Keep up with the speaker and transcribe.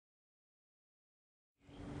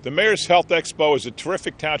The Mayor's Health Expo is a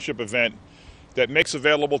terrific township event that makes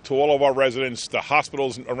available to all of our residents, the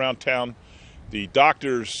hospitals around town, the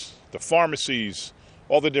doctors, the pharmacies,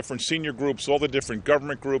 all the different senior groups, all the different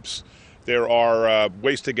government groups. There are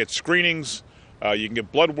ways to get screenings. You can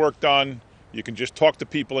get blood work done. You can just talk to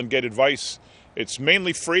people and get advice. It's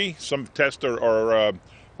mainly free. Some tests are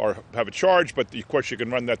have a charge, but of course you can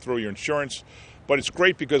run that through your insurance. But it's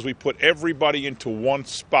great because we put everybody into one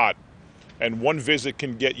spot, and one visit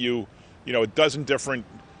can get you, a dozen different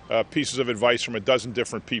pieces of advice from a dozen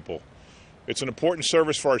different people. It's an important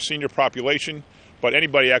service for our senior population, but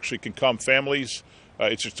anybody actually can come, families.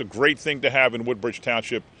 It's just a great thing to have in Woodbridge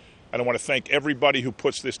Township, and I want to thank everybody who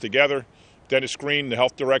puts this together. Dennis Green, the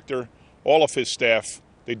health director, all of his staff.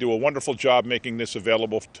 They do a wonderful job making this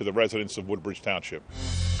available to the residents of Woodbridge Township.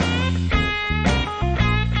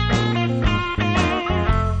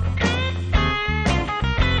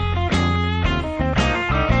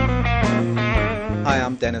 Hi,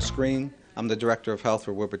 I'm Dennis Green. I'm the Director of Health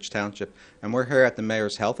for Woodbridge Township, and we're here at the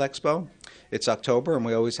Mayor's Health Expo. It's October, and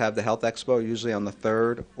we always have the Health Expo, usually on the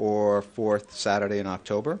 3rd or 4th Saturday in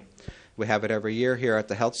October. We have it every year here at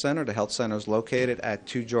the Health Center. The Health Center is located at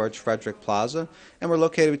 2 George Frederick Plaza, and we're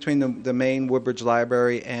located between the main Woodbridge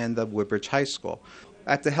Library and the Woodbridge High School.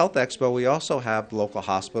 At the Health Expo, we also have local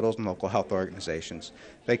hospitals and local health organizations.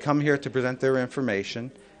 They come here to present their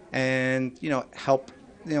information and, help,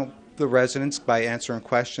 the residents by answering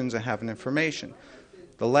questions and having information.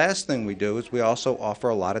 The last thing we do is we also offer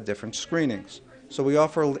a lot of different screenings. So we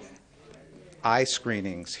offer eye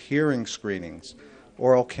screenings, hearing screenings,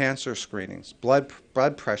 oral cancer screenings,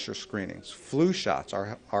 blood pressure screenings, flu shots.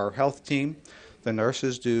 Our health team, the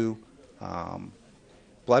nurses do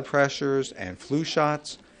blood pressures and flu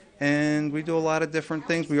shots, and we do a lot of different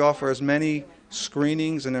things. We offer as many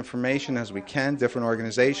screenings and information as we can, different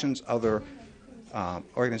organizations, other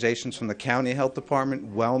organizations from the county health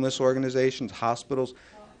department, wellness organizations, hospitals.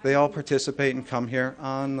 They all participate and come here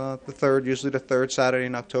on the 3rd, usually the 3rd Saturday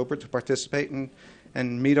in October, to participate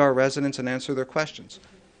and meet our residents and answer their questions.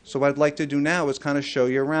 So what I'd like to do now is kind of show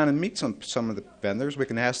you around and meet some of the vendors. We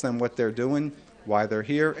can ask them what they're doing, why they're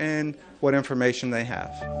here, and what information they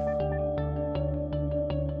have.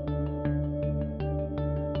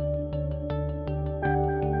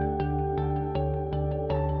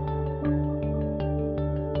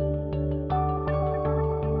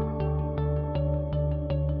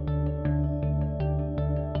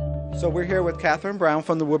 So we're here with Catherine Brown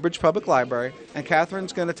from the Woodbridge Public Library, and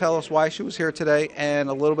Catherine's going to tell us why she was here today and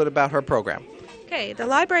a little bit about her program. Okay, the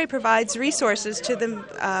library provides resources to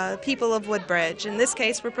the people of Woodbridge. In this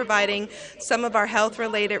case, we're providing some of our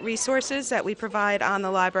health-related resources that we provide on the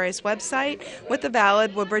library's website with a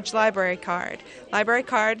valid Woodbridge Library card. Library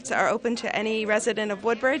cards are open to any resident of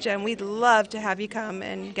Woodbridge, and we'd love to have you come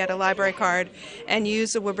and get a library card and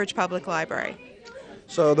use the Woodbridge Public Library.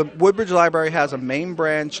 So the Woodbridge Library has a main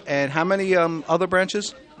branch, and how many other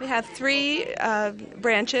branches? We have 3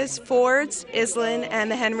 branches, Ford's, Island,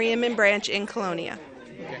 and the Henry Inman branch in Colonia.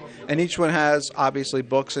 Okay. And each one has, obviously,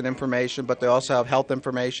 books and information, but they also have health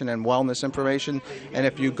information and wellness information. And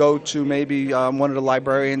if you go to maybe one of the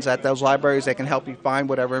librarians at those libraries, they can help you find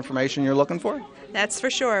whatever information you're looking for? That's for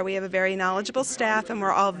sure. We have a very knowledgeable staff, and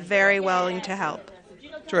we're all very willing to help.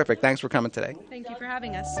 Terrific. Thanks for coming today. Thank you for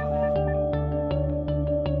having us.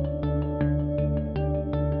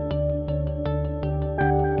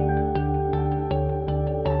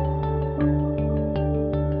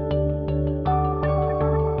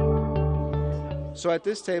 So at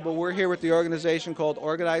this table, we're here with the organization called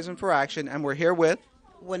Organizing for Action, and we're here with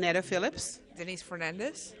Juanetta Phillips. Denise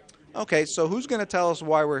Fernandez. Okay, so who's going to tell us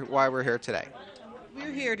why we're here today?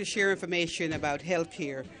 We're here to share information about health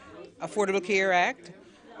care. Affordable Care Act.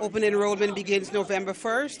 Open enrollment begins November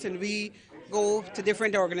 1st, and we go to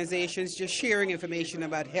different organizations just sharing information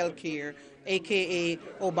about health care, a.k.a.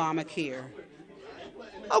 Obamacare.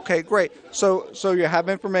 Okay, great. So you have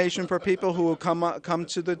information for people who will come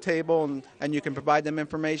to the table, and you can provide them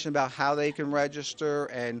information about how they can register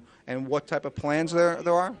and what type of plans there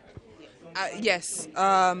are? Yes,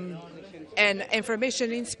 and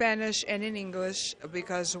information in Spanish and in English,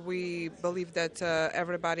 because we believe that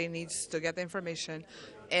everybody needs to get the information.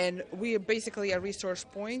 And we are basically a resource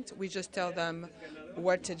point. We just tell them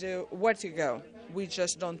what to do, where to go. We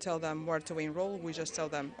just don't tell them where to enroll. We just tell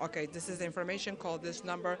them, okay, this is the information, call this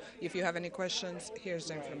number. If you have any questions, here's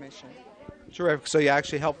the information. Terrific. So you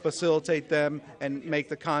actually help facilitate them and make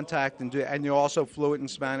the contact, and you're also fluent in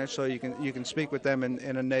Spanish, so you can speak with them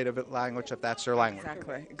in a native language if that's their language.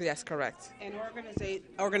 Exactly. Yes, correct. And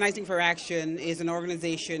Organizing for Action is an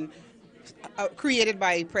organization created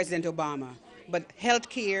by President Obama. but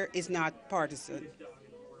healthcare is not partisan.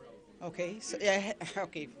 Okay, so yeah,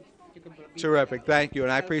 okay. You can be- Terrific. Thank you.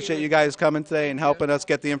 And I appreciate you guys coming today and helping us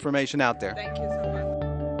get the information out there. Thank you so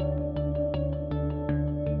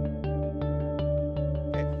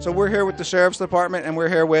much. So we're here with the Sheriff's Department, and we're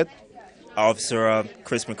here with... Officer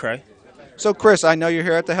Chris McCrae. So Chris, I know you're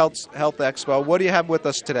here at the Health Expo. What do you have with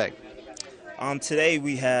us today? Today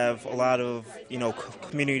we have a lot of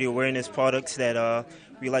community awareness products that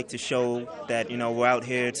we like to show that we're out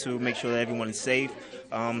here to make sure that everyone is safe.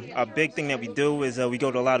 A big thing that we do is we go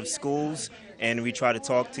to a lot of schools and we try to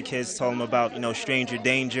talk to kids, tell them about stranger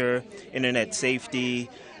danger, internet safety,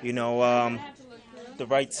 the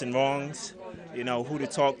rights and wrongs, who to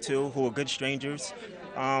talk to, who are good strangers.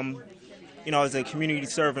 As a community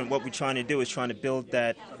servant, what we're trying to do is trying to build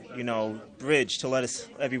that, bridge to let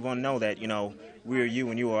everyone know that, we're you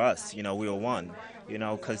and you are us, we are one,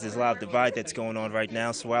 because there's a lot of divide that's going on right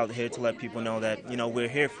now. So we're out here to let people know that, we're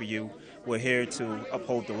here for you. We're here to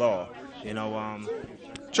uphold the law,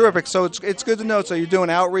 Terrific. So it's good to know. So you're doing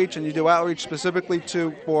outreach, and you do outreach specifically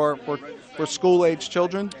for school-age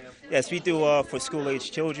children? Yes, we do for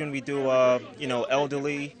school-age children. We do,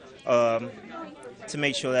 elderly, to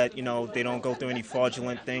make sure that, they don't go through any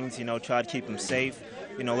fraudulent things, try to keep them safe,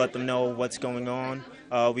 let them know what's going on.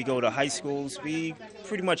 We go to high schools. We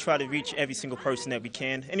pretty much try to reach every single person that we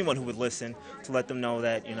can, anyone who would listen, to let them know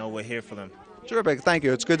that, we're here for them. Terrific. Thank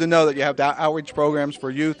you. It's good to know that you have outreach programs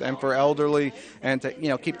for youth and for elderly, and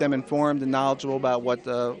to keep them informed and knowledgeable about what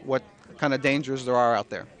kind of dangers there are out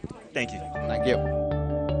there. Thank you. Thank you.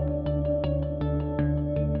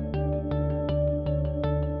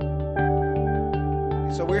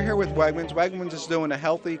 So we're here with Wegmans. Wegmans is doing a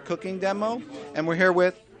healthy cooking demo, and we're here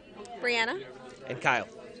with Brianna. And Kyle.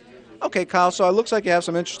 Okay, Kyle. So it looks like you have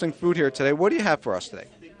some interesting food here today. What do you have for us today?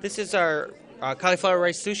 This is our cauliflower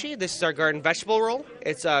rice sushi. This is our garden vegetable roll.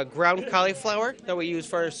 It's ground cauliflower that we use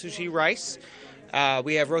for our sushi rice.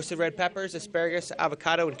 We have roasted red peppers, asparagus,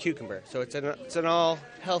 avocado, and cucumber. So it's an all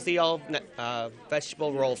healthy,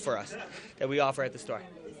 vegetable roll for us that we offer at the store.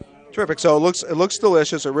 Terrific. So it looks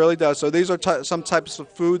delicious. It really does. So these are some types of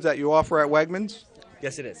food that you offer at Wegmans?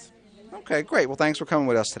 Yes, it is. Okay, great. Well, thanks for coming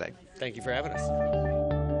with us today. Thank you for having us.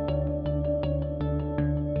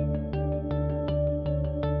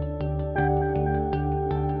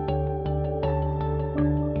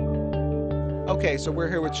 Okay, so we're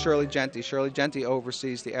here with Shirley Genty. Shirley Genty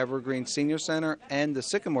oversees the Evergreen Senior Center and the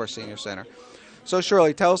Sycamore Senior Center. So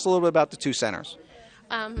Shirley, tell us a little bit about the two centers.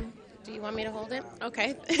 Do you want me to hold it?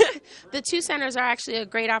 Okay. The two centers are actually a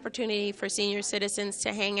great opportunity for senior citizens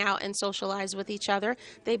to hang out and socialize with each other.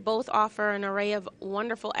 They both offer an array of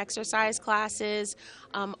wonderful exercise classes,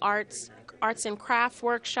 arts and craft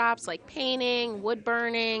workshops like painting, wood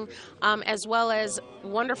burning, as well as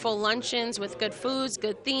wonderful luncheons with good foods,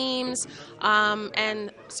 good themes,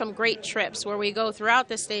 and some great trips where we go throughout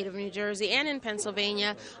the state of New Jersey and in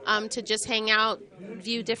Pennsylvania to just hang out,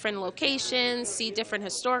 view different locations, see different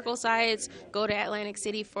historical sites, go to Atlantic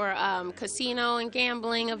City for casino and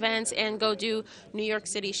gambling events, and go do New York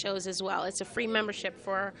City shows as well. It's a free membership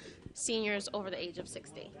for seniors over the age of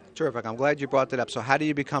 60. Terrific. I'm glad you brought that up. So how do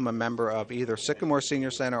you become a member of either Sycamore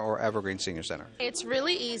Senior Center or Evergreen Senior Center? It's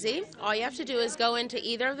really easy. All you have to do is go into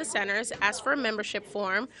either of the centers, ask for a membership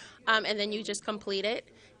form, and then you just complete it.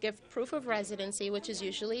 Give proof of residency, which is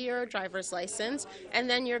usually your driver's license, and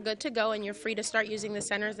then you're good to go and you're free to start using the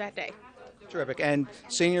centers that day. Terrific. And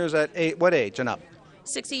seniors at what age and up?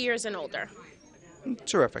 60 years and older.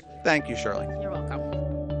 Terrific. Thank you, Shirley. You're welcome.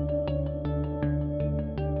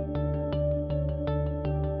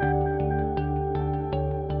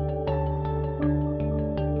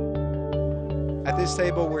 At this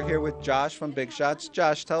table, we're here with Josh from Big Shots.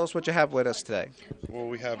 Josh, tell us what you have with us today. Well,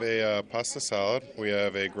 we have a pasta salad, we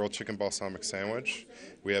have a grilled chicken balsamic sandwich,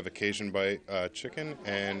 we have a Cajun bite chicken,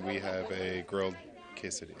 and we have a grilled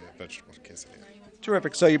quesadilla, vegetable quesadilla.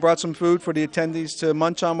 Terrific. So you brought some food for the attendees to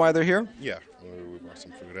munch on while they're here? Yeah, we brought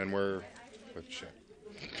some food, and we're with shit.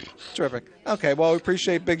 Terrific. Okay, well, we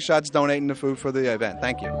appreciate Big Shots donating the food for the event.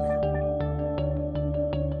 Thank you.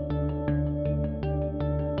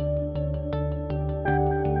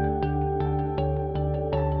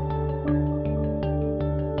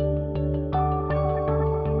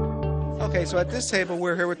 Okay, so at this table,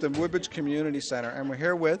 we're here with the Woodbridge Community Center, and we're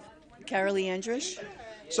here with... Carolee Andrish.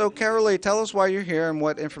 So, Carolee, tell us why you're here and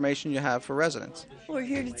what information you have for residents. We're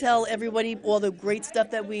here to tell everybody all the great stuff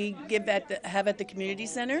that we have at the community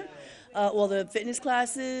center, all the fitness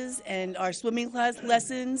classes and our swimming class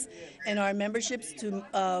lessons and our memberships to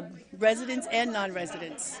residents and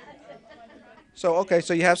non-residents. So, okay,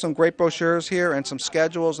 so you have some great brochures here and some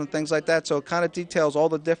schedules and things like that. So it kind of details all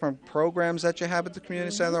the different programs that you have at the community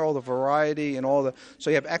center, all the variety and all the. So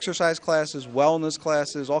you have exercise classes, wellness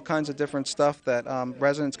classes, all kinds of different stuff that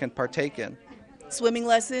residents can partake in. Swimming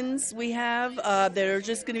lessons we have that are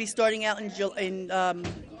just going to be starting out in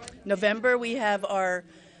November. We have our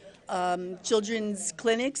children's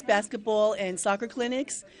clinics, basketball and soccer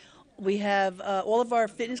clinics. We have all of our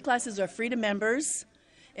fitness classes are free to members.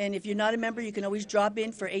 And if you're not a member, you can always drop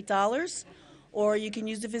in for $8, or you can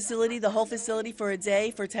use the facility, the whole facility, for a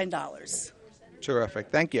day for $10. Terrific.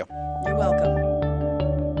 Thank you. You're welcome.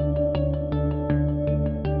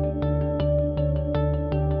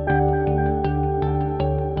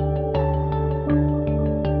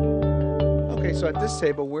 Okay, so at this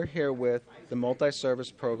table, we're here with the Multi-Service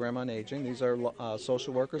Program on Aging. These are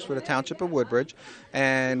social workers for the Township of Woodbridge.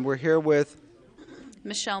 And we're here with...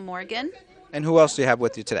 Michelle Morgan. And who else do you have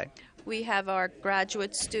with you today? We have our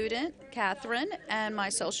graduate student, Catherine, and my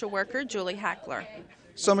social worker, Julie Hackler.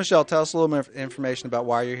 So, Michelle, tell us a little bit of information about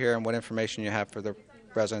why you're here and what information you have for the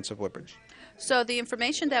residents of Woodbridge. So the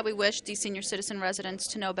information that we wish the senior citizen residents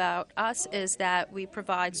to know about us is that we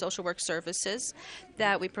provide social work services,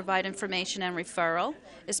 that we provide information and referral,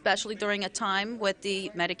 especially during a time with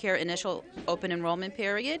the Medicare initial open enrollment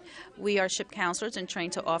period. We are SHIP counselors and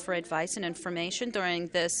trained to offer advice and information during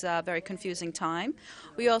this very confusing time.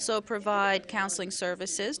 We also provide counseling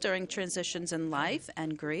services during transitions in life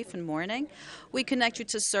and grief and mourning. We connect you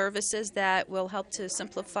to services that will help to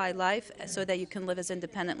simplify life so that you can live as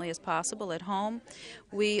independently as possible at home.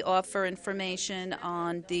 We offer information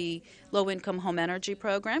on the low-income home energy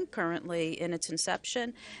program, currently in its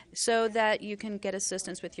inception, so that you can get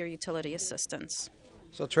assistance with your utility assistance.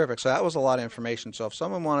 So terrific. So that was a lot of information. So if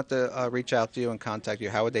someone wanted to reach out to you and contact you,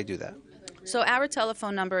 how would they do that? So our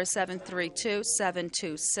telephone number is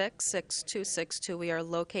 732-726-6262. We are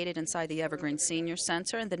located inside the Evergreen Senior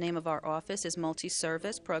Center, and the name of our office is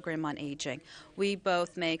Multi-Service Program on Aging. We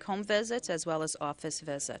both make home visits as well as office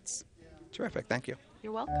visits. Terrific. Thank you.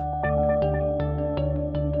 You're welcome.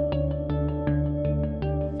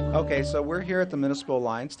 Okay, so we're here at the Municipal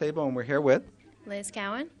Alliance table, and we're here with Liz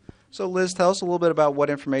Cowan. So, Liz, tell us a little bit about what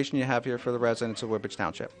information you have here for the residents of Woodbridge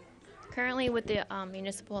Township. Currently with the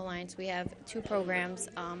Municipal Alliance, we have two programs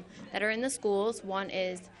that are in the schools. One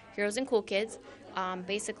is Heroes and Cool Kids.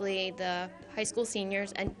 Basically, the high school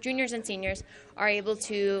seniors and juniors and seniors are able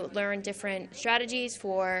to learn different strategies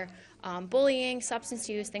for bullying, substance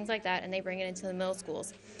use, things like that, and they bring it into the middle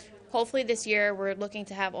schools. Hopefully this year we're looking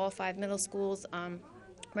to have all 5 middle schools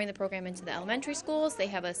bring the program into the elementary schools. They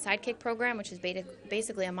have a sidekick program, which is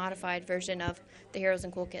basically a modified version of the Heroes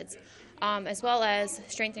and Cool Kids, as well as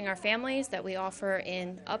strengthening our families that we offer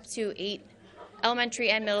in up to 8 elementary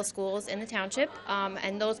and middle schools in the township,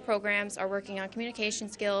 and those programs are working on communication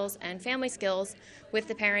skills and family skills with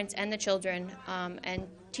the parents and the children, and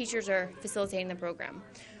teachers are facilitating the program.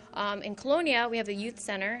 In Colonia, we have the Youth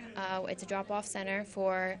Center. It's a drop-off center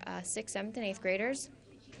for 6th, 7th, and 8th graders.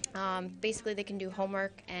 Basically, they can do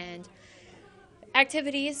homework and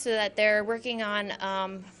activities so that they're working on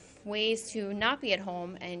ways to not be at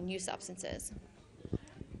home and use substances.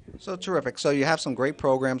 So terrific. So you have some great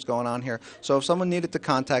programs going on here. So if someone needed to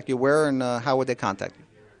contact you, where and how would they contact you?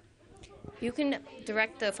 You can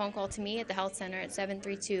direct the phone call to me at the Health Center at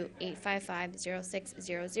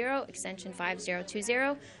 732-855-0600, extension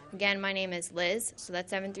 5020. Again, my name is Liz, so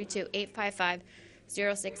that's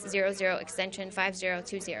 732-855-0600, extension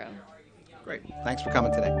 5020. Great. Thanks for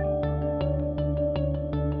coming today.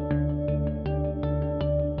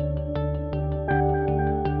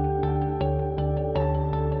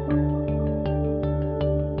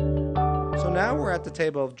 So now we're at the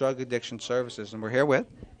table of drug addiction services, and we're here with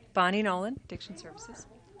Bonnie Nolan, Addiction Services.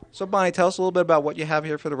 So Bonnie, tell us a little bit about what you have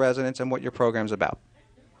here for the residents and what your program's about.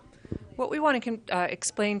 What we want to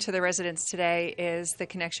explain to the residents today is the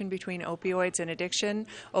connection between opioids and addiction,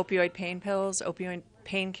 opioid pain pills, opioid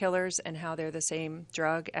painkillers, and how they're the same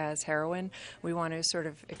drug as heroin. We want to sort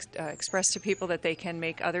of express to people that they can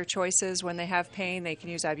make other choices when they have pain. They can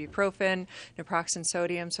use ibuprofen, naproxen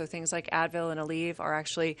sodium, so things like Advil and Aleve are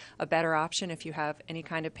actually a better option if you have any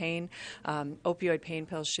kind of pain. Opioid pain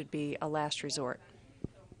pills should be a last resort.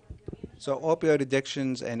 So opioid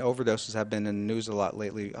addictions and overdoses have been in the news a lot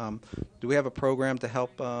lately. Do we have a program to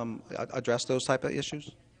help address those type of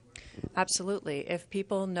issues? Absolutely. If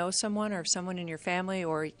people know someone or if someone in your family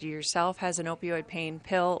or yourself has an opioid pain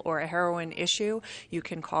pill or a heroin issue, you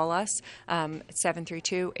can call us at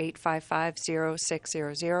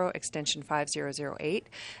 732-855-0600, extension 5008,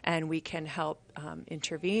 and we can help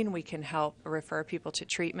intervene. We can help refer people to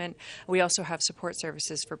treatment. We also have support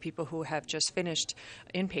services for people who have just finished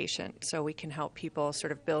inpatient, so we can help people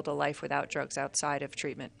sort of build a life without drugs outside of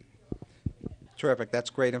treatment. Terrific. That's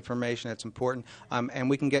great information. That's important. And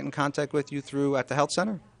we can get in contact with you through at the health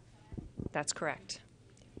center? That's correct.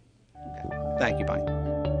 Okay. Thank you, Bonnie.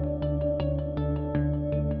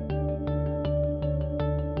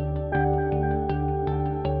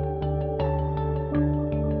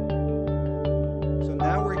 So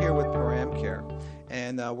now we're here with Param Care,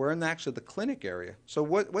 and we're in actually the clinic area. So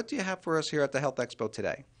what do you have for us here at the Health Expo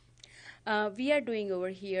today? We are doing over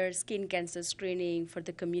here skin cancer screening for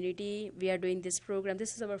the community. We are doing this program.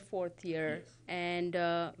 This is our 4th year, and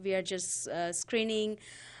we are just screening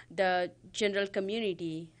the general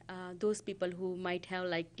community, those people who might have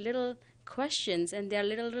like little questions and they are a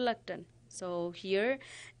little reluctant. So here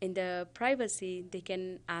in the privacy, they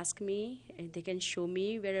can ask me, and they can show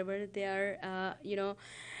me wherever they are,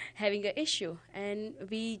 having an issue. And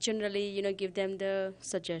we generally, give them the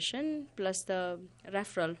suggestion plus the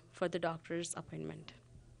referral for the doctor's appointment.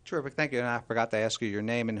 Terrific. Thank you. And I forgot to ask you your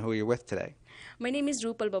name and who you're with today. My name is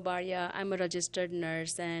Rupal Babaria. I'm a registered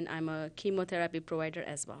nurse, and I'm a chemotherapy provider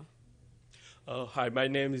as well. Hi, my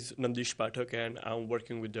name is Nandish Pathak, and I'm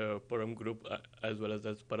working with the Param Group as well as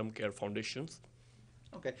Param Care Foundations.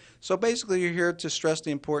 Okay, so basically you're here to stress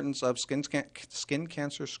the importance of skin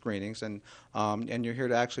cancer screenings, and you're here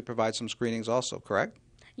to actually provide some screenings also, correct?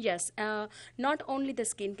 Yes, not only the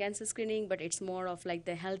skin cancer screening, but it's more of like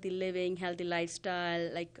the healthy living, healthy lifestyle,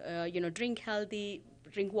 like, drink healthy,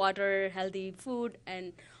 drink water, healthy food,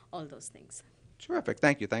 and all those things. Terrific.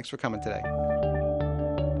 Thank you. Thanks for coming today.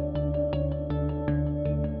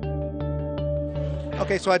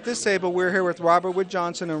 Okay, so at this table, we're here with Robert Wood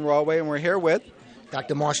Johnson in Rawway, and we're here with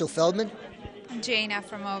Dr. Marshall Feldman. I'm Jane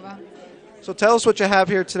Efremova. So tell us what you have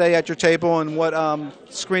here today at your table and what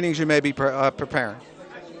screenings you may be preparing.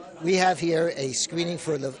 We have here a screening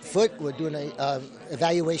for the foot. We're doing an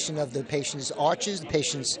evaluation of the patient's arches, the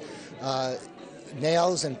patient's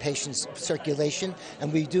nails, and patient's circulation.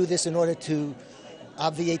 And we do this in order to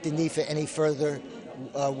obviate the need for any further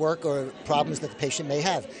work or problems that the patient may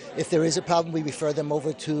have. If there is a problem, we refer them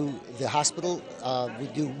over to the hospital. We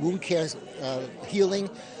do wound care healing.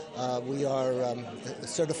 We are a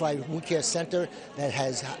certified wound care center that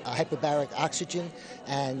has hyperbaric oxygen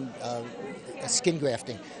and skin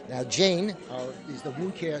grafting. Now, Jane is the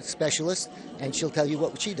wound care specialist, and she'll tell you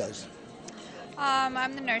what she does.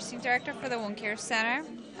 I'm the nursing director for the Wound Care Center.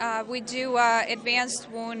 We do advanced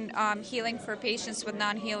wound healing for patients with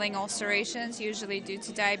non-healing ulcerations, usually due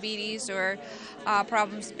to diabetes or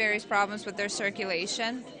various problems with their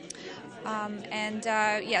circulation.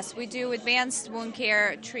 Yes, we do advanced wound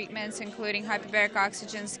care treatments, including hyperbaric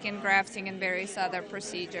oxygen, skin grafting, and various other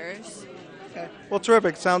procedures. Okay. Well,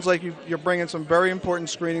 terrific. Sounds like you're bringing some very important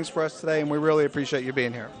screenings for us today, and we really appreciate you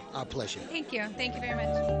being here. Our pleasure. Thank you. Thank you very much.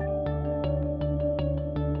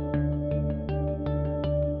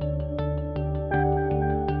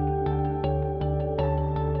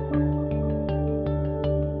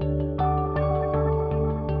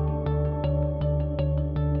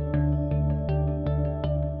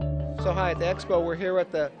 So hi, at the Expo, we're here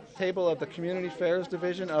at the table of the Community Affairs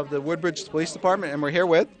Division of the Woodbridge Police Department, and we're here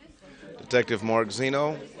with Detective Mark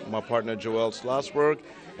Zeno, my partner Joel Schlossberg,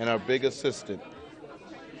 and our big assistant.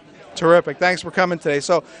 Terrific. Thanks for coming today.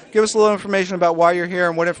 So give us a little information about why you're here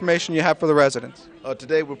and what information you have for the residents.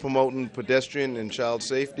 Today we're promoting pedestrian and child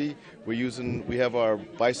safety. We have our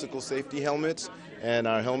bicycle safety helmets and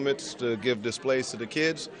our helmets to give displays to the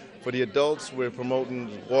kids. For the adults, we're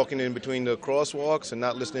promoting walking in between the crosswalks and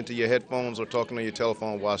not listening to your headphones or talking on your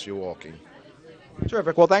telephone whilst you're walking.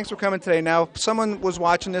 Terrific. Well, thanks for coming today. Now, if someone was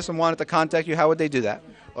watching this and wanted to contact you, how would they do that?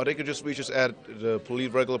 Or they could just reach us at the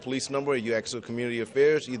regular police number. You ask for Community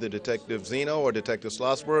Affairs, either Detective Zeno or Detective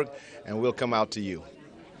Schlossberg, and we'll come out to you.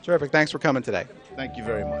 Terrific. Thanks for coming today. Thank you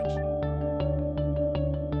very much.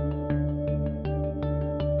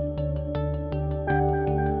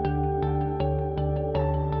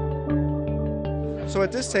 So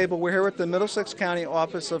at this table, we're here with the Middlesex County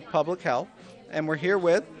Office of Public Health, and we're here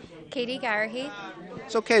with Katie Garahy.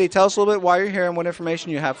 So Katie, tell us a little bit why you're here and what information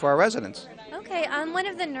you have for our residents. Okay, I'm one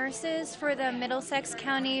of the nurses for the Middlesex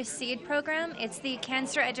County SEED program. It's the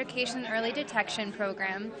Cancer Education Early Detection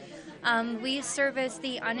program. We service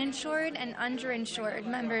the uninsured and underinsured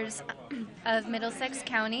members of Middlesex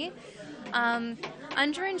County.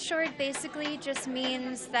 Underinsured basically just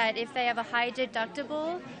means that if they have a high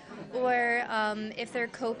deductible or if their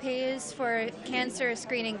copays for cancer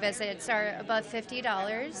screening visits are above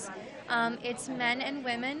 $50. It's men and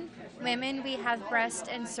women. Women, we have breast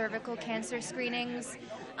and cervical cancer screenings.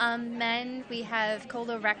 Men, we have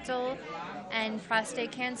colorectal and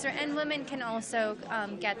prostate cancer, and women can also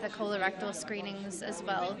get the colorectal screenings as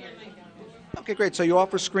well. Okay, great. So you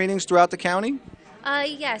offer screenings throughout the county?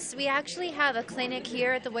 Yes, we actually have a clinic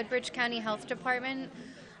here at the Woodbridge County Health Department.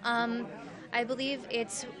 I believe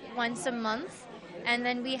it's once a month. And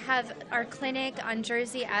then we have our clinic on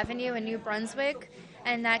Jersey Avenue in New Brunswick,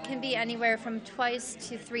 and that can be anywhere from 2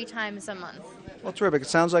 to 3 times a month. Well, terrific. It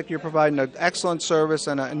sounds like you're providing an excellent service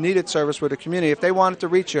and a needed service for the community. If they wanted to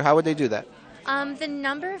reach you, how would they do that? The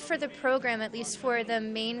number for the program, at least for the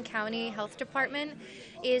Maine County Health Department,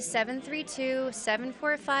 is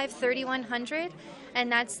 732-745-3100,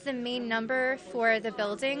 and that's the main number for the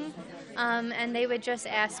building, and they would just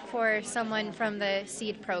ask for someone from the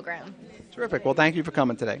SEED program. Terrific. Well, thank you for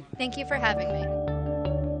coming today. Thank you for having me.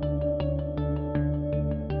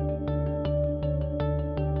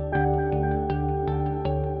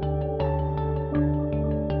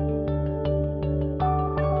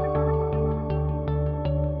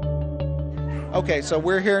 Okay, so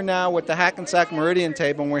we're here now with the Hackensack Meridian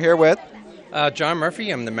table, and we're here with John Murphy.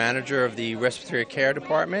 I'm the manager of the Respiratory Care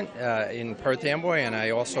Department in Perth Amboy, and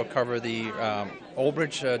I also cover the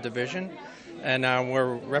Woodbridge division. And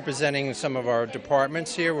we're representing some of our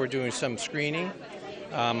departments here. We're doing some screening.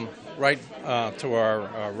 Right to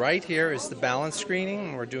our right here is the balance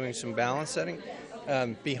screening. We're doing some balance setting.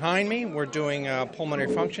 Behind me, we're doing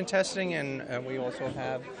pulmonary function testing, and we also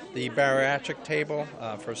have the bariatric table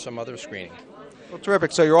for some other screening. Well,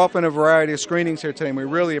 terrific. So you're offering a variety of screenings here today, and we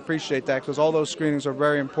really appreciate that because all those screenings are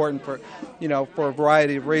very important for, for a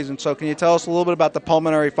variety of reasons. So can you tell us a little bit about the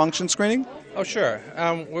pulmonary function screening? Oh, sure.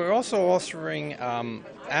 We're also offering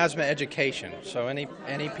asthma education. So any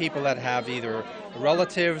people that have either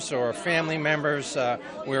relatives or family members,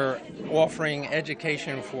 we're offering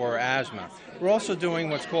education for asthma. We're also doing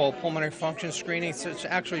what's called pulmonary function screening. So it's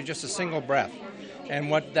actually just a single breath.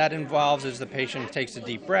 And what that involves is the patient takes a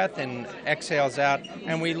deep breath and exhales out,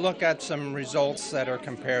 and we look at some results that are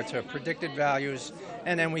compared to predicted values,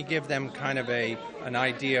 and then we give them kind of an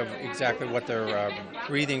idea of exactly what their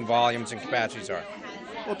breathing volumes and capacities are.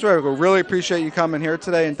 Well, terrific. We really appreciate you coming here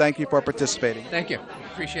today, and thank you for participating. Thank you.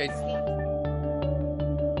 Appreciate it.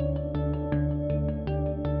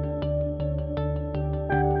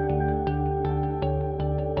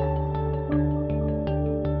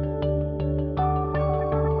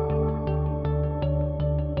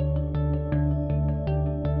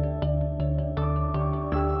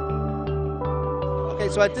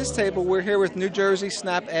 So at this table, we're here with New Jersey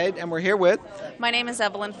SNAP Ed, and we're here with... My name is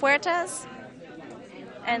Evelyn Fuertes,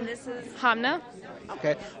 and this is Hamna.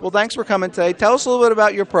 Okay. Well, thanks for coming today. Tell us a little bit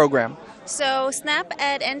about your program. So SNAP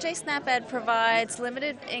Ed, NJ SNAP Ed provides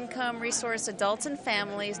limited income resource adults and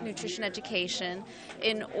families nutrition education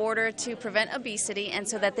in order to prevent obesity and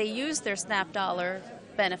so that they use their SNAP dollar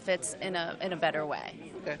benefits in a better way.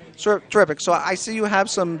 Okay. Sure, terrific. So I see you have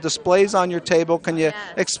some displays on your table. Can you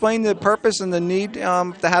explain the purpose and the need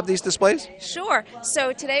to have these displays? Sure.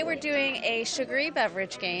 So today we're doing a sugary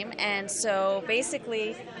beverage game, and so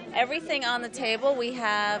basically everything on the table we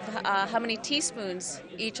have how many teaspoons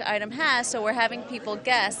each item has, so we're having people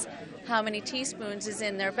guess how many teaspoons is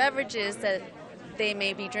in their beverages that they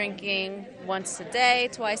may be drinking once a day,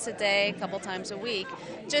 twice a day, a couple times a week,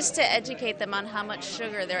 just to educate them on how much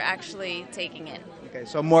sugar they're actually taking in. Okay,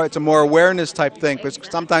 so it's a more awareness type thing, because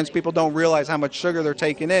sometimes people don't realize how much sugar they're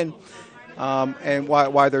taking in and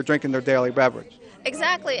why they're drinking their daily beverage.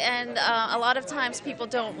 Exactly, and a lot of times people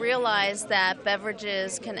don't realize that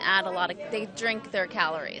beverages can add they drink their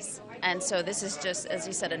calories. And so this is just, as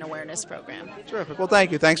you said, an awareness program. Terrific. Well,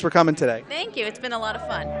 thank you. Thanks for coming today. Thank you. It's been a lot of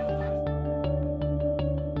fun.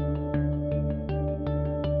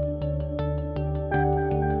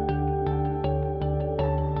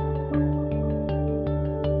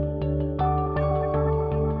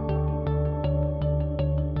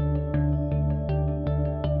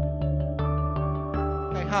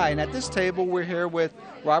 Hi, and at this table we're here with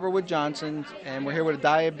Robert Wood Johnson, and we're here with a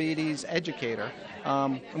diabetes educator.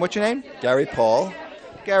 And what's your name? Gary Paul.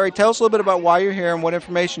 Gary, tell us a little bit about why you're here and what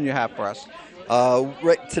information you have for us.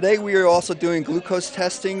 Today we are also doing glucose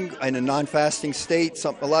testing in a non-fasting state.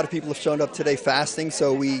 A lot of people have shown up today fasting,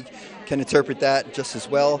 so we can interpret that just as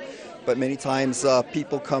well. But many times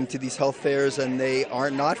people come to these health fairs and they are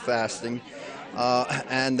not fasting,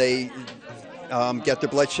 and they get their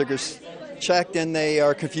blood sugars checked and they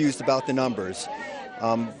are confused about the numbers.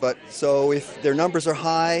 But so if their numbers are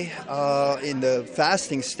high in the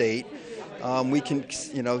fasting state, we can,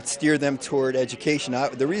 steer them toward education.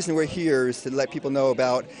 The reason we're here is to let people know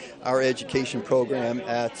about our education program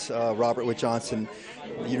at Robert Wood Johnson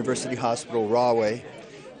University Hospital, Rahway.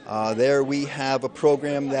 There we have a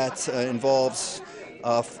program that involves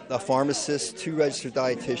a pharmacist, 2 registered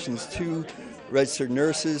dietitians, 2 registered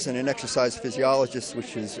nurses, and an exercise physiologist,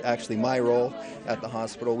 which is actually my role at the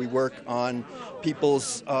hospital. We work on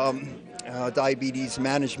people's diabetes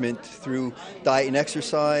management through diet and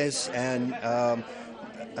exercise and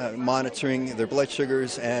monitoring their blood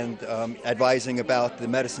sugars and advising about the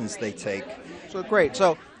medicines they take. So great.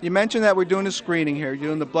 So you mentioned that we're doing a screening here. You're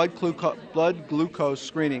doing the blood glucose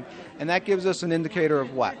screening, and that gives us an indicator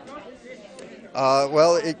of what?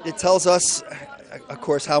 Well, it tells us, of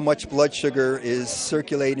course, how much blood sugar is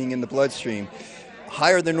circulating in the bloodstream.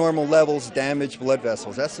 Higher than normal levels damage blood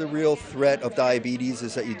vessels. That's the real threat of diabetes,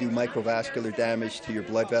 is that you do microvascular damage to your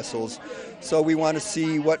blood vessels. So we want to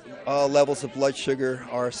see what levels of blood sugar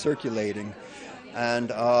are circulating. And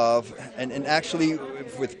actually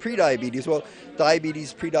with prediabetes, well,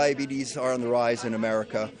 prediabetes are on the rise in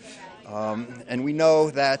America. And we know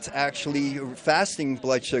that actually fasting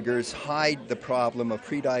blood sugars hide the problem of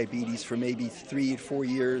prediabetes for maybe 3 to 4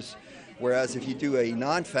 years, whereas if you do a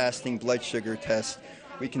non-fasting blood sugar test,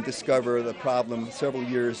 we can discover the problem several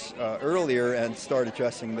years earlier and start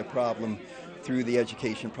addressing the problem through the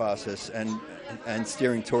education process and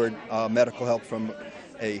steering toward medical help from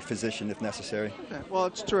a physician if necessary. Okay. Well,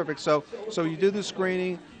 it's terrific. So you do the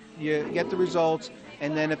screening, you get the results,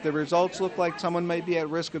 and then if the results look like someone may be at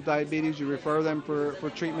risk of diabetes, you refer them for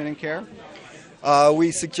treatment and care?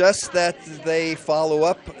 We suggest that they follow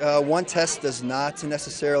up. One test does not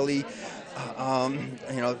necessarily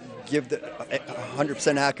give the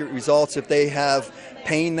 100% accurate results. If they have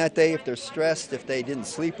pain that day, if they're stressed, if they didn't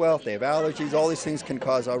sleep well, if they have allergies, all these things can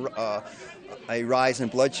cause a rise in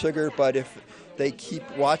blood sugar. But if they keep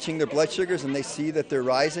watching their blood sugars and they see that they're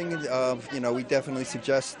rising, we definitely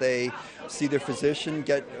suggest they see their physician,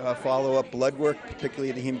 get follow-up blood work,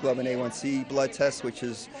 particularly the hemoglobin A1C blood test, which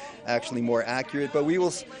is actually more accurate. But we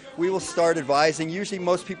will start advising. Usually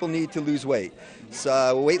most people need to lose weight.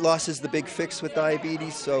 So weight loss is the big fix with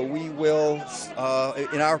diabetes, so we will,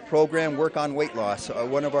 in our program, work on weight loss.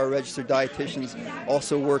 One of our registered dietitians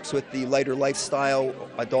also works with the Lighter Lifestyle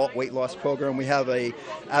adult weight loss program. We have a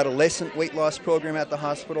adolescent weight loss program at the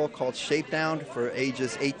hospital called Shapedown for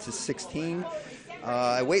ages 8 to 16.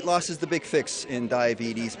 Weight loss is the big fix in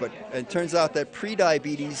diabetes, but it turns out that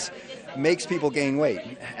prediabetes makes people gain weight,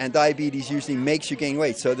 and diabetes usually makes you gain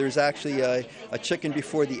weight. So there's actually a chicken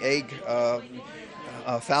before the egg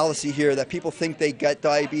fallacy here, that people think they get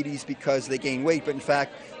diabetes because they gain weight, but in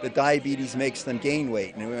fact the diabetes makes them gain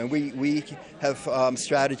weight. And we have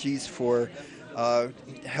strategies for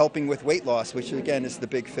helping with weight loss, which again is the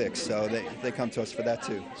big fix. So they come to us for that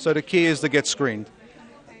too. So the key is to get screened.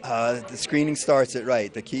 The screening starts it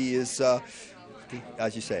right. The key is,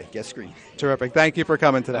 as you say, get screened. Terrific. Thank you for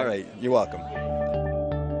coming today. All right. You're welcome.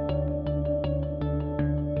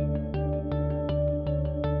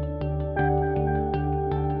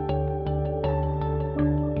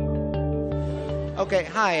 Okay,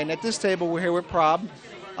 hi, and at this table we're here with Prob,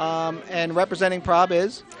 and representing Prob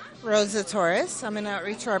is? Rosa Torres. I'm an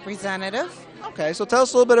outreach representative. Okay, so tell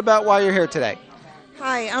us a little bit about why you're here today.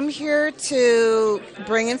 Hi, I'm here to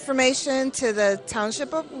bring information to the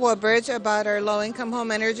Township of Woodbridge about our low-income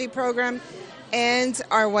home energy program and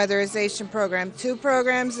our weatherization program. 2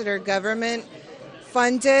 programs that are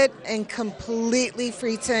government-funded and completely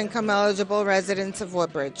free to income-eligible residents of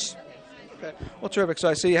Woodbridge. Okay. Well, terrific. So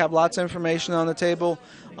I see you have lots of information on the table.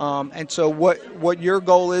 And so what your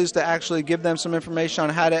goal is to actually give them some information on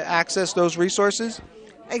how to access those resources?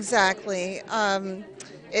 Exactly.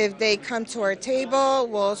 If they come to our table,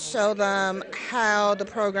 we'll show them how the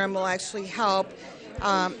program will actually help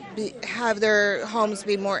have their homes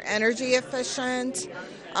be more energy efficient.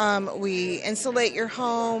 We insulate your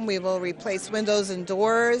home. We will replace windows and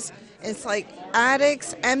doors. It's like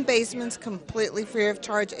attics and basements completely free of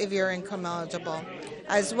charge if you're income eligible.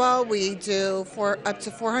 As well, we do for up to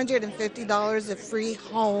 $450 of free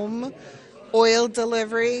home oil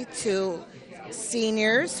delivery to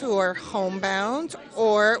seniors who are homebound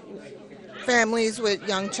or families with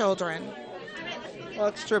young children. Well,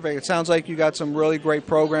 that's terrific. It sounds like you got some really great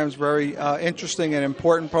programs, very interesting and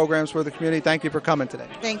important programs for the community. Thank you for coming today.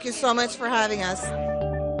 Thank you so much for having us.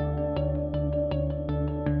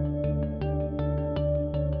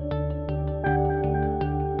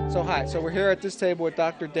 So hi, so we're here at this table with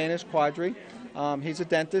Dr. Danish Quadri. He's a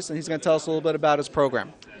dentist, and he's going to tell us a little bit about his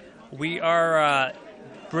program. We are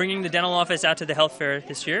bringing the dental office out to the health fair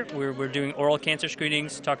this year. We're doing oral cancer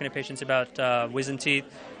screenings, talking to patients about wisdom teeth.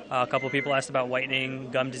 A couple of people asked about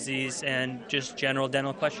whitening, gum disease, and just general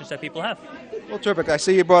dental questions that people have. Well, terrific. I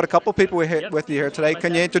see you brought a couple people with you here today.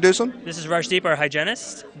 Can you introduce them? This is Rajdeep, our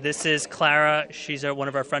hygienist. This is Clara. She's one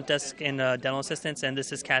of our front desk and dental assistants. And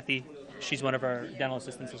this is Kathy. She's one of our dental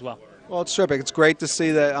assistants as well. Well, it's terrific. It's great to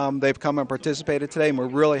see that they've come and participated today, and we're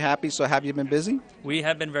really happy. So have you been busy? We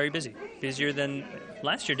have been very busy. Busier than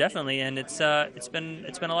last year, definitely. And it's been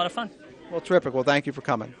a lot of fun. Well, terrific. Well, thank you for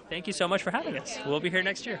coming. Thank you so much for having us. We'll be here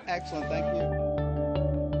next year. Excellent. Thank you.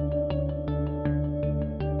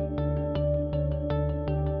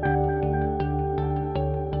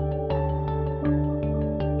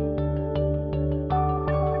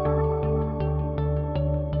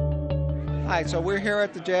 Hi, so we're here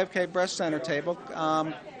at the JFK Breast Center table.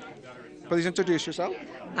 Please introduce yourself.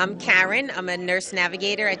 I'm Karen. I'm a nurse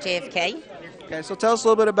navigator at JFK. Okay, so tell us a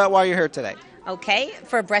little bit about why you're here today. Okay,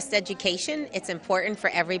 for breast education, it's important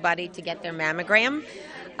for everybody to get their mammogram.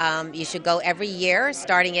 You should go every year,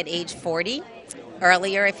 starting at age 40.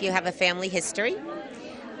 Earlier, if you have a family history.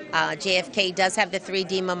 JFK does have the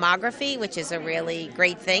 3D mammography, which is a really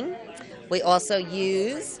great thing. We also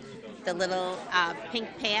use the little pink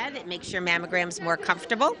pad. It makes your mammograms more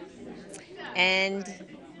comfortable. And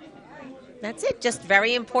that's it. Just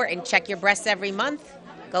very important. Check your breasts every month.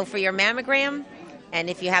 Go for your mammogram. And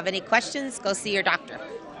if you have any questions, go see your doctor.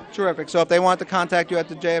 Terrific. So if they want to contact you at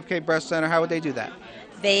the JFK Breast Center, how would they do that?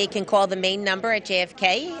 They can call the main number at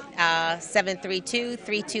JFK,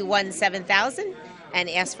 732-321-7000, and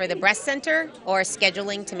ask for the breast center or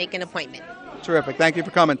scheduling to make an appointment. Terrific. Thank you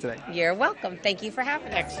for coming today. You're welcome. Thank you for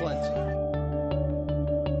having us. Excellent.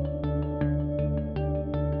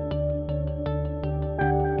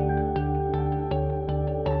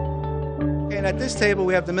 And at this table,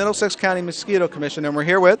 we have the Middlesex County Mosquito Commission, and we're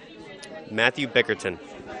here with Matthew Bickerton.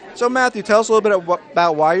 So, Matthew, tell us a little bit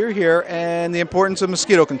about why you're here and the importance of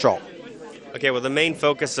mosquito control. Okay, well, the main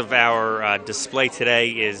focus of our display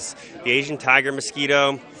today is the Asian tiger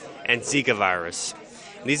mosquito and Zika virus.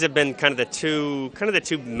 And these have been kind of the two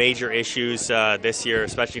major issues this year,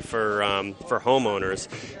 especially for homeowners.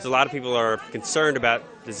 So a lot of people are concerned about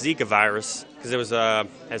the Zika virus because it was,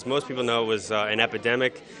 as most people know, it was an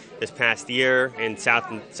epidemic this past year in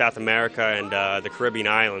South America and the Caribbean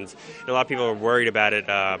islands. And a lot of people are worried about it,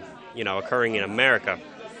 occurring in America,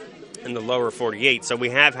 in the lower 48. So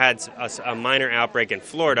we have had a minor outbreak in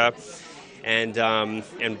Florida, and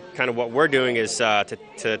kind of what we're doing is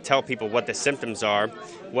to tell people what the symptoms are,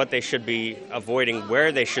 what they should be avoiding,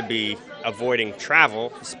 where they should be avoiding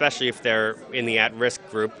travel, especially if they're in the at-risk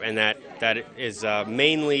group, and that is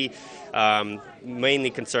mainly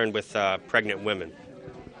concerned with pregnant women.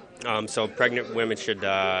 So pregnant women should,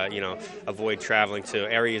 avoid traveling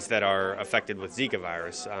to areas that are affected with Zika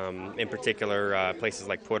virus. In particular, places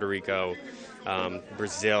like Puerto Rico,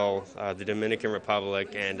 Brazil, the Dominican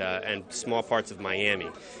Republic, and small parts of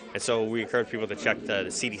Miami. And so we encourage people to check the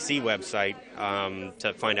CDC website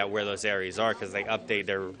to find out where those areas are, because they update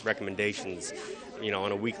their recommendations,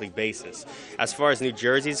 on a weekly basis. As far as New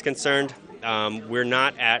Jersey is concerned, we're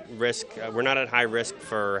not at risk. We're not at high risk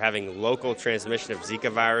for having local transmission of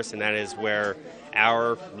Zika virus, and that is where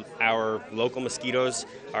our local mosquitoes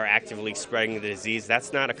are actively spreading the disease.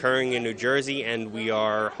 That's not occurring in New Jersey, and we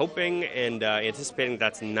are hoping and anticipating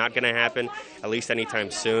that's not going to happen, at least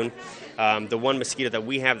anytime soon. The one mosquito that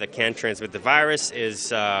we have that can transmit the virus is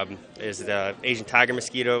the Asian tiger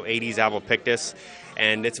mosquito, Aedes albopictus.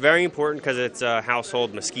 And it's very important because it's a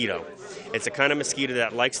household mosquito. It's a kind of mosquito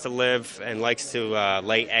that likes to live and likes to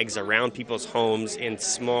lay eggs around people's homes in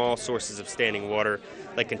small sources of standing water,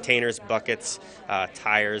 like containers, buckets,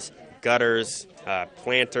 tires, gutters,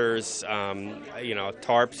 planters,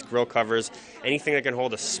 tarps, grill covers. Anything that can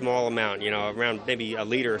hold a small amount, around maybe a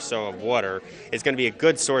liter or so of water, is going to be a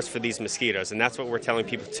good source for these mosquitoes. And that's what we're telling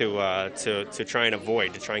people to try and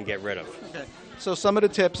avoid, to try and get rid of. Okay. So some of the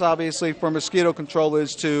tips, obviously, for mosquito control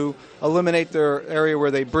is to eliminate their area where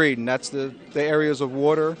they breed, and that's the areas of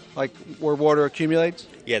water, like where water accumulates?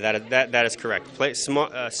 Yeah, that is correct.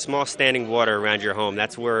 Small standing water around your home.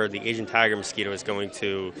 That's where the Asian tiger mosquito is going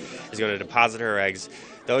to deposit her eggs.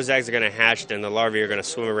 Those eggs are going to hatch, and the larvae are going to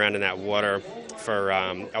swim around in that water for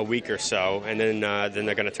a week or so, and then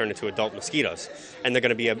they're going to turn into adult mosquitoes, and they're going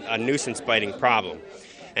to be a nuisance biting problem.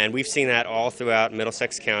 And we've seen that all throughout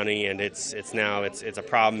Middlesex County, and it's a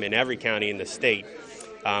problem in every county in the state.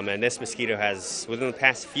 And this mosquito has, within the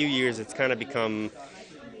past few years, it's kind of become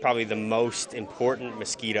probably the most important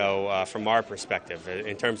mosquito from our perspective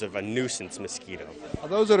in terms of a nuisance mosquito.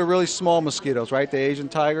 Those are the really small mosquitoes, right? The Asian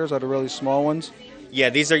tigers are the really small ones? Yeah,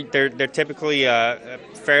 they're typically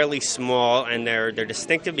fairly small, and they're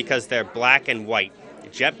distinctive because they're black and white,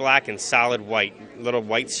 jet black and solid white, little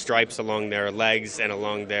white stripes along their legs and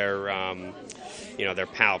along their their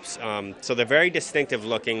palps. So they're very distinctive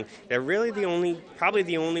looking. They're really probably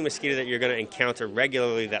the only mosquito that you're going to encounter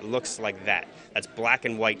regularly that looks like that. That's black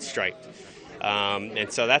and white striped.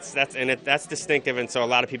 And so that's distinctive, and so a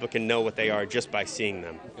lot of people can know what they are just by seeing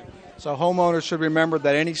them. So homeowners should remember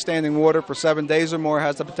that any standing water for 7 days or more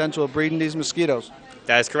has the potential of breeding these mosquitoes.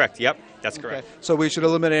 That is correct. Yep, that's correct. Okay. So we should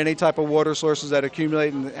eliminate any type of water sources that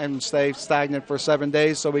accumulate and stay stagnant for 7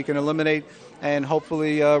 days, so we can eliminate and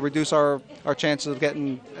hopefully reduce our chances of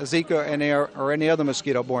getting a Zika or any other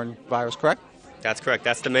mosquito-borne virus, correct? That's correct.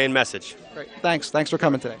 That's the main message. Great. Thanks for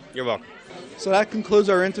coming today. You're welcome. So that concludes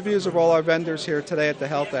our interviews of all our vendors here today at the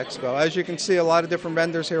Health Expo. As you can see, a lot of different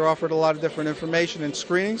vendors here offered a lot of different information and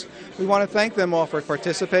screenings. We want to thank them all for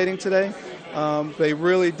participating today. They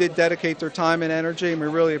really did dedicate their time and energy, and we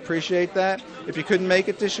really appreciate that. If you couldn't make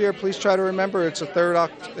it this year, please try to remember it's a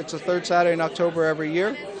third Saturday in October every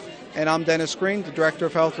year. And I'm Dennis Green, the Director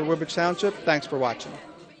of Health for Woodbridge Township. Thanks for watching.